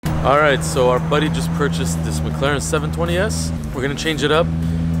Alright, so our buddy just purchased this McLaren 720S. We're gonna change it up.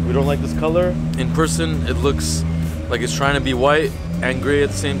 We don't like this color. In person, it looks like it's trying to be white and gray at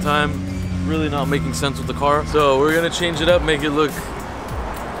the same time. Really not making sense with the car. So we're gonna change it up, make it look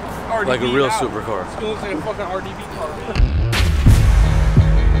RDB like a real supercar. It's gonna look like a fucking RDB car.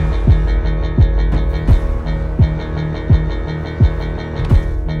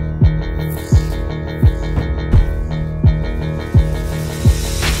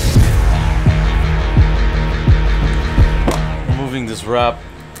 Removing this wrap.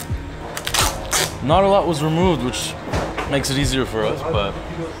 Not a lot was removed, which makes it easier for us, but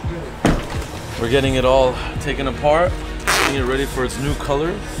we're getting it all taken apart, getting it ready for its new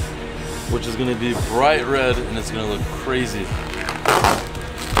color, which is gonna be bright red and it's gonna look crazy.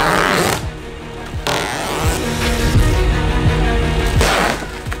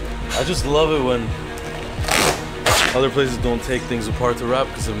 I just love it when other places don't take things apart to wrap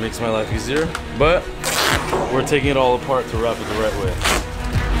because it makes my life easier, but we're taking it all apart to wrap it the right way.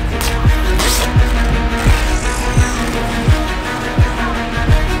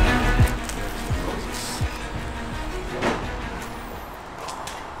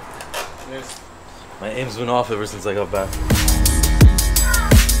 My aim's been off ever since I got back.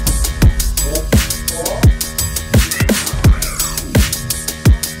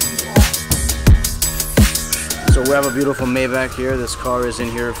 So we have a beautiful Maybach here. This car is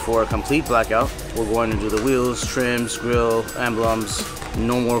in here for a complete blackout. We're going to do the wheels, trims, grille, emblems.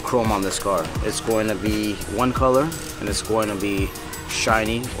 No more chrome on this car. It's going to be one color and it's going to be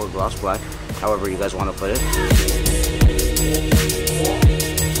shiny or gloss black, however you guys want to put it.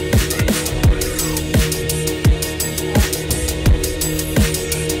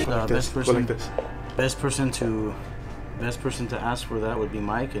 Best person to ask for that would be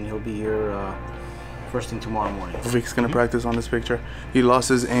Mike, and he'll be here first thing tomorrow morning. Vic's gonna practice on this picture. He lost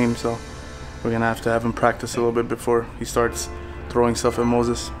his aim, so we're gonna have to have him practice a little bit before he starts throwing stuff at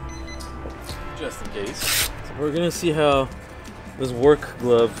Moses. Just in case. So we're gonna see how this work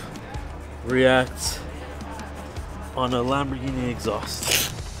glove reacts on a Lamborghini exhaust.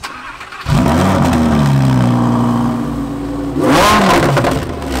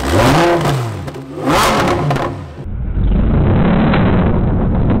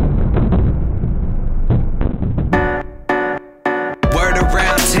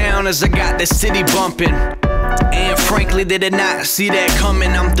 As I got the city bumping, and frankly they did not see that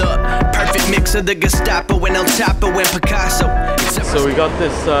coming. I'm the perfect mix of the Gestapo and El Chapo and Picasso. So we got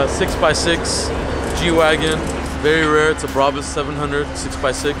this 6x6 G-Wagon, very rare. It's a Brabus 700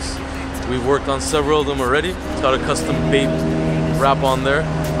 6x6. We've worked on several of them already. It's got a custom bait wrap on there.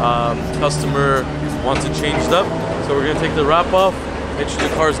 Customer wants it changed up, so we're gonna take the wrap off, make sure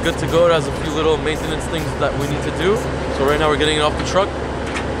the car is good to go. It has a few little maintenance things that we need to do. So right now we're getting it off the truck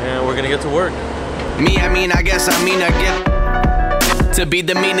and we're gonna get to work. I guess to be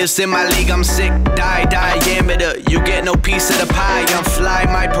the meanest in my league, I'm sick, diameter. You get no piece of the pie, I'm fly,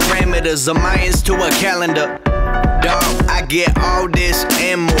 my parameters are Mayans to a calendar. Dog, I get all this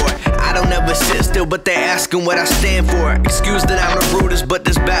and more. I don't ever sit still, but they're asking what I stand for. Excuse that I'm the rudest, but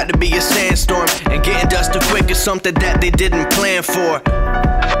there's about to be a sandstorm, and getting dusted quick is something that they didn't plan for.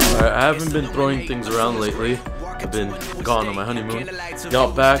 I haven't been throwing things around lately. I've been gone on my honeymoon.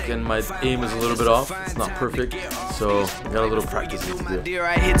 Got back and my aim is a little bit off. It's not perfect, so I got a little practice to do.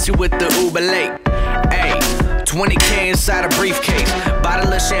 I hit you with the Uber late. Hey, 20K inside a briefcase,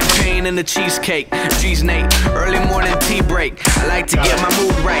 bottle of champagne and a cheesecake. Geez, Nate, early morning tea break. I like to get my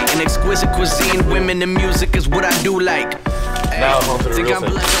mood right. An exquisite cuisine, women and music is what I do like. Now on to the real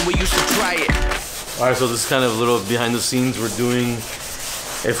thing. We used to try it. All right, so this is kind of a little behind the scenes. We're doing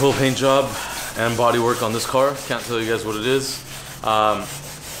a full paint job and body work on this car. Can't tell you guys what it is, but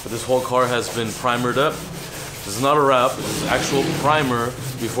this whole car has been primered up. This is not a wrap, this is actual primer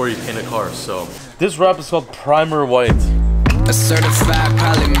before you paint a car. So this wrap is called Primer White. A certified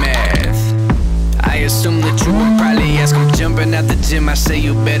polymath. I assume that you would probably ask, I'm jumping at the gym. I say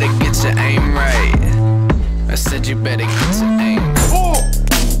you better get your aim right. I said you better get your aim.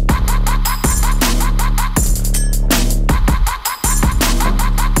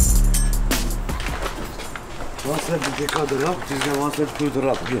 Once let me take out the rock, this guy wants to put the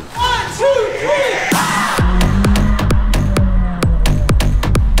rock again. 1, 2, 3!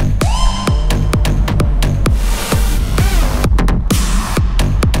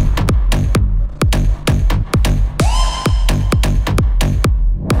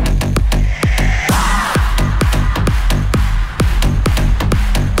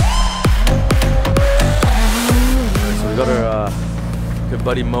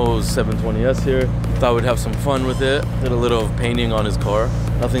 buddy Mo's 720S here. Thought we'd have some fun with it. Did a little painting on his car.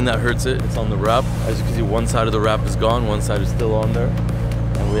 Nothing that hurts it. It's on the wrap. As you can see, one side of the wrap is gone, one side is still on there.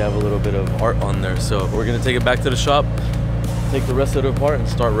 And we have a little bit of art on there. So we're gonna take it back to the shop, take the rest of it apart, and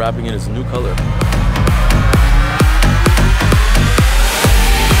start wrapping it its new color.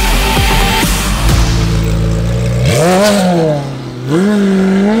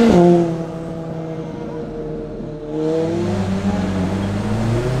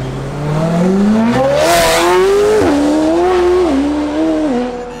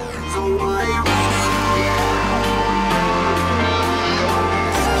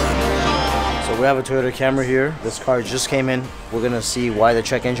 We have a Toyota Camry here. This car just came in. We're gonna see why the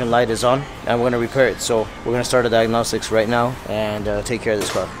check engine light is on, and we're gonna repair it. So we're gonna start the diagnostics right now and take care of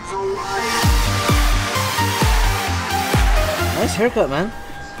this car. Nice haircut, man.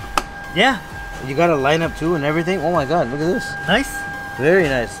 Yeah, You got a lineup too and everything. Oh my God, look at this. nice. Very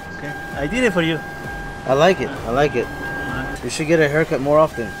nice. Okay, I did it for you. I like it. I like it. You should get a haircut more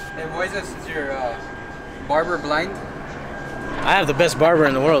often. Hey Moises, is your barber blind? I have the best barber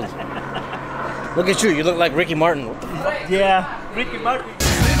in the world. Look at you. You look like Ricky Martin. What the fuck? Yeah, Ricky Martin.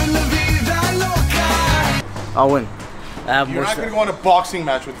 I'll win. I have You're more. not gonna go on a boxing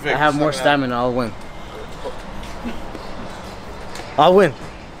match with Vic. I have It's more not gonna stamina. I'll win. I'll win.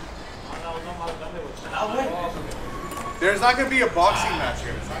 happen. There's not gonna be a boxing match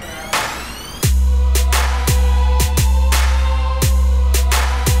here. It's not gonna happen.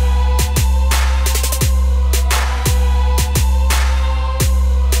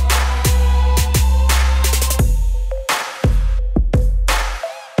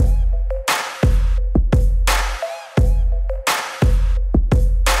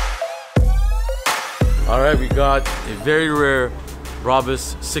 Alright, we got a very rare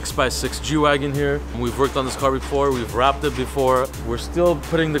Brabus 6x6 G-Wagon here. We've worked on this car before, we've wrapped it before. We're still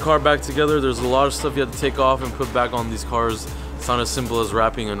putting the car back together. There's a lot of stuff you have to take off and put back on these cars. It's not as simple as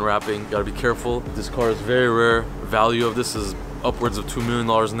wrapping and wrapping. Gotta be careful. This car is very rare. Value of this is upwards of $2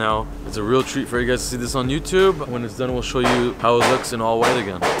 million now. It's a real treat for you guys to see this on YouTube. When it's done, we'll show you how it looks in all white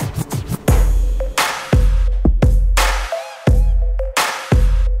again.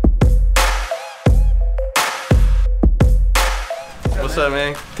 What's up,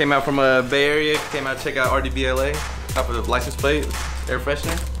 man? Came out from Bay Area, came out to check out RDBLA, top of the license plate, air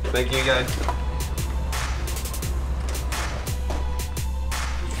freshener. Thank you guys.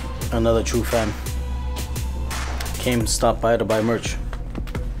 Another true fan. Came stopped by to buy merch.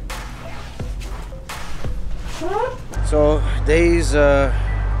 So days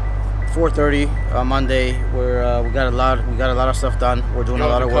 4:30 on Monday. We got a lot of stuff done. We're doing a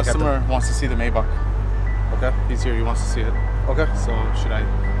lot of work. The customer wants to see the Maybach. Okay. He's here. He wants to see it. Okay. So should I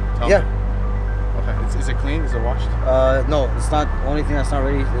tell Yeah. him? Okay. Is it clean? Is it washed? No, it's not. Only thing that's not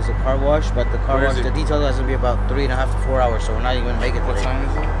ready is a car wash, but the car Where wash, is it? the detail has to be about 3.5 to 4 hours, so we're not even gonna make it What today. time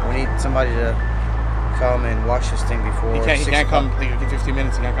is it? We need somebody to come and wash this thing before. He can't 6 come. o'clock. Like in 15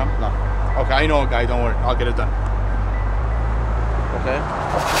 minutes. He can't come. No. Okay. I know a guy. Don't worry. I'll get it done. Okay.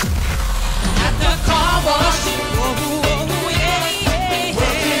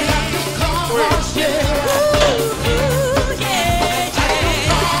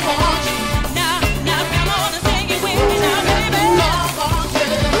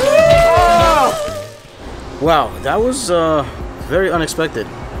 Wow, that was very unexpected,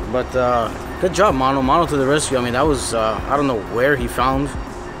 but good job, Mono. Mono to the rescue. I mean, that was I don't know where he found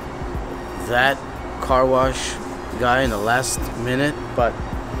that car wash guy in the last minute, but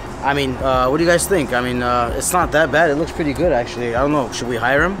I mean, what do you guys think? I mean, it's not that bad. It looks pretty good, actually. I don't know. Should we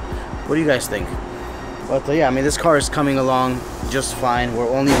hire him? What do you guys think? But yeah, I mean, this car is coming along just fine. We're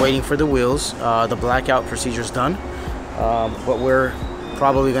only waiting for the wheels. The blackout procedure's done, but we're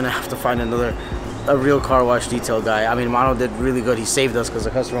probably gonna have to find a real car wash detail guy. I mean, Mono did really good. He saved us because the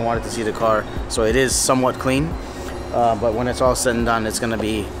customer wanted to see the car, so it is somewhat clean. But when it's all said and done, it's gonna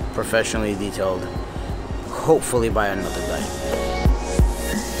be professionally detailed, hopefully by another guy.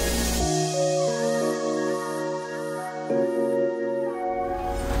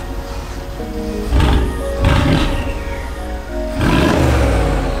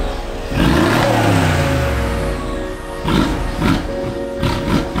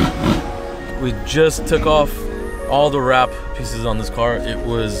 We just took off all the wrap pieces on this car. It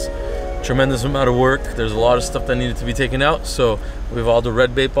was a tremendous amount of work. There's a lot of stuff that needed to be taken out. So we have all the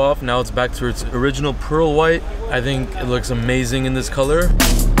red bape off. Now it's back to its original pearl white. I think it looks amazing in this color.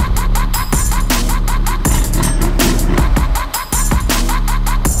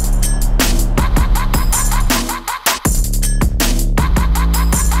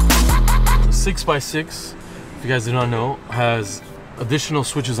 The 6x6, if you guys do not know, has additional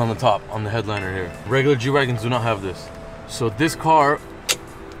switches on the top, on the headliner here. Regular G-Wagons do not have this. So this car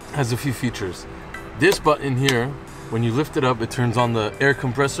has a few features. This button here, when you lift it up, it turns on the air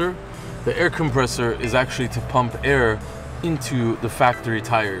compressor. The air compressor is actually to pump air into the factory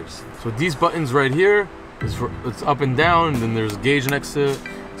tires. So these buttons right here, it's up and down, and then there's a gauge next to it.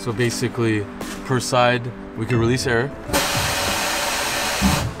 So basically, per side, we could release air.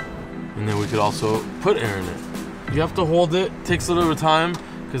 And then we could also put air in it. You have to hold it, takes a little bit of time,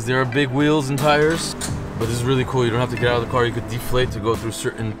 because there are big wheels and tires. But this is really cool. You don't have to get out of the car. You could deflate to go through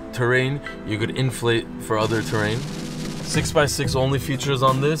certain terrain. You could inflate for other terrain. 6x6 only features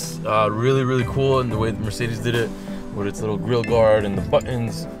on this. Really, really cool. And the way Mercedes did it with its little grill guard and the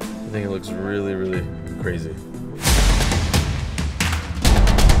buttons, I think it looks really, really crazy.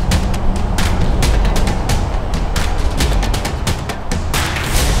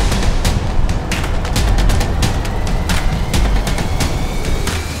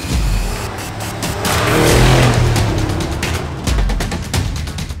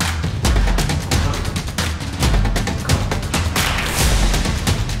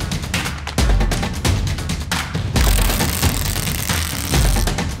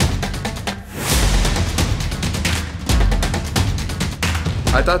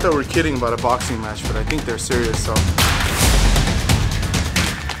 I thought they were kidding about a boxing match, but I think they're serious, so.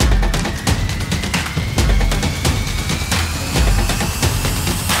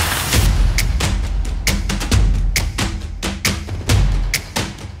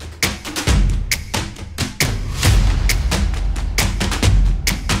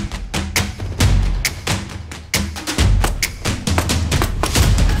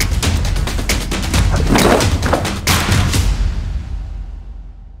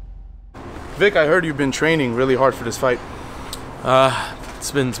 Vic, I heard you've been training really hard for this fight. It's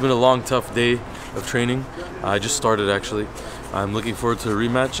been a long, tough day of training. I just started actually. I'm looking forward to a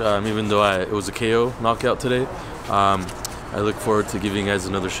rematch. Even though it was a KO knockout today, I look forward to giving you guys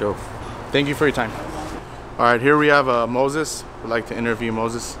another show. Thank you for your time. All right, here we have Moses. We'd like to interview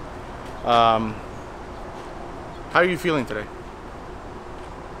Moses. How are you feeling today?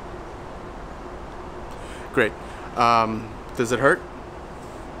 Great. Does it hurt?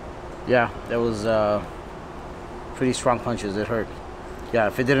 Yeah, that was pretty strong punches. It hurt. Yeah,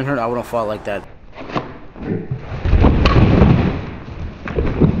 if it didn't hurt, I wouldn't have fought like that.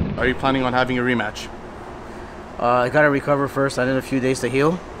 Are you planning on having a rematch? I gotta recover first. I need a few days to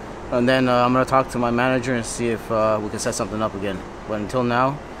heal, and then I'm gonna talk to my manager and see if we can set something up again. But until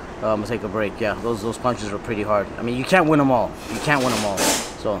now, I'm gonna take a break. Yeah, those punches were pretty hard. I mean, you can't win them all. You can't win them all.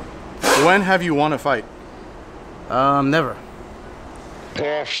 So. When have you won a fight? Never.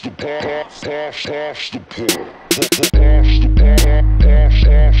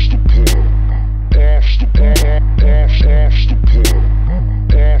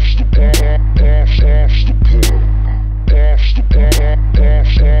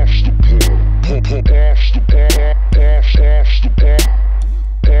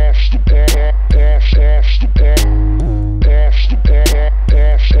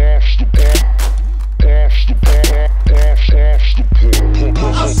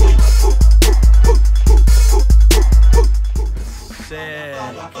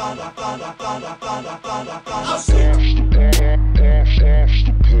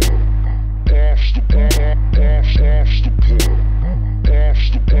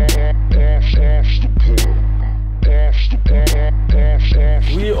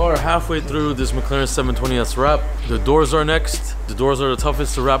 We are halfway through this McLaren 720S wrap. The doors are next. The doors are the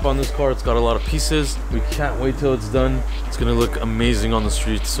toughest to wrap on this car. It's got a lot of pieces. We can't wait till it's done. It's gonna look amazing on the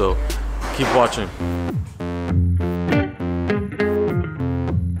streets, so keep watching.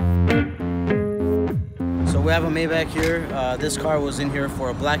 So we have a Maybach here. This car was in here for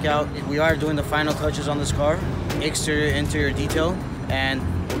a blackout. We are doing the final touches on this car, exterior, interior detail, and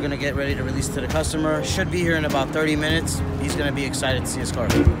we're gonna get ready to release it to the customer. Should be here in about 30 minutes. He's gonna be excited to see his car.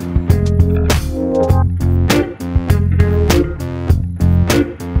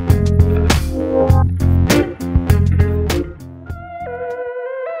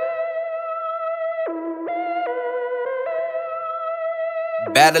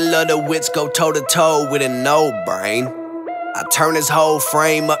 Battle of the wits go toe to toe with a no brain. I turn his whole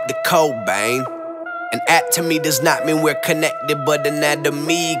frame up to Cobain. An act to me does not mean we're connected, but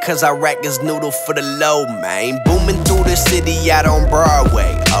anatomy, cause I rack his noodle for the low, man. Booming through the city out on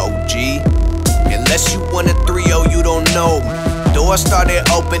Broadway, OG. Unless you want a 3-0, you don't know me. Doors started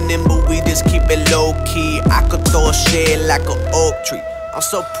opening, but we just keep it low key. I could throw a shade like an oak tree. I'm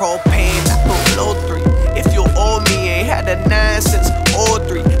so propane, I could blow 3. If you owe me, ain't had a 9 since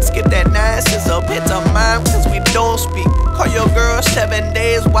 03. Skip that nonsense up into mine, cause we don't speak. Call your girl 7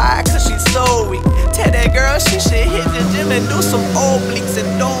 days, why? Cause she's so weak. Tell that girl she should hit the gym and do some obliques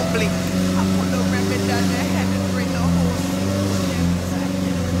and don't blink. I put the rabbit down there, had to bring the whole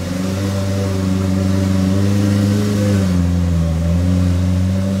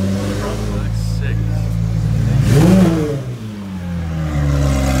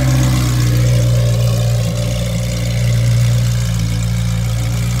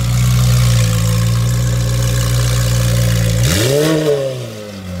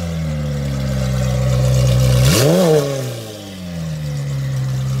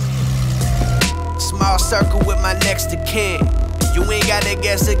small circle with my next of kin. You ain't gotta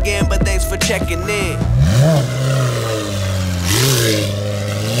guess again, but thanks for checking in.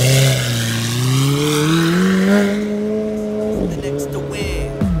 The next to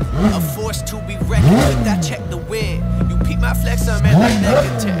win, a force to be reckoned with. I check the win. You peep my flex, I'm at like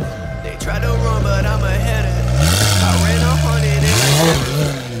negative. They try to run, but I'm ahead of it. I ran 100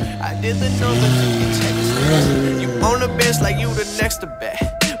 and I did the numbers, you can check it. You on the bench like you the next to bat.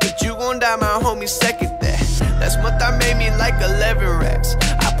 You gon' die, my homie, second that. Last month I made me like 11 racks.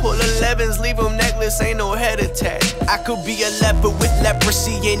 I pull 11s, leave them necklace, ain't no head attack. I could be a leopard with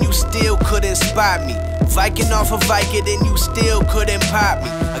leprosy and you still couldn't spot me. Viking off a Viking and you still couldn't pop me.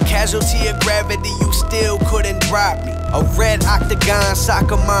 A casualty of gravity, you still couldn't drop me. A red octagon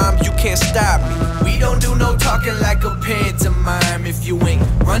soccer mom, you can't stop me. We don't do no talking like a pantomime. If you ain't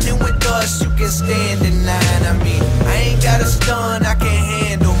running with us, you can stand in line. I mean, I ain't got a stun, I can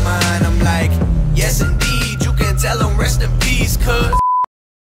handle mine. I'm like, yes indeed, you can tell them rest in peace, cuz.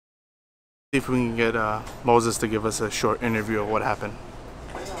 See if we can get Moses to give us a short interview of what happened.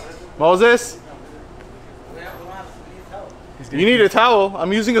 Moses? You need a towel.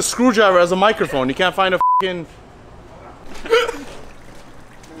 I'm using a screwdriver as a microphone. You can't find a f***ing...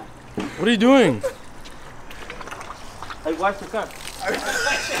 What are you doing? I washed the car.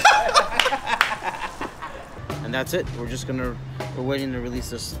 And that's it. We're waiting to release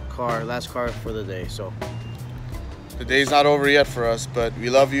this car, last car for the day, so. The day's not over yet for us, but we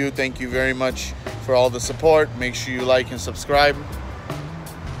love you. Thank you very much for all the support. Make sure you like and subscribe.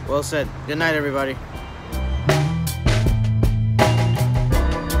 Well said. Good night, everybody.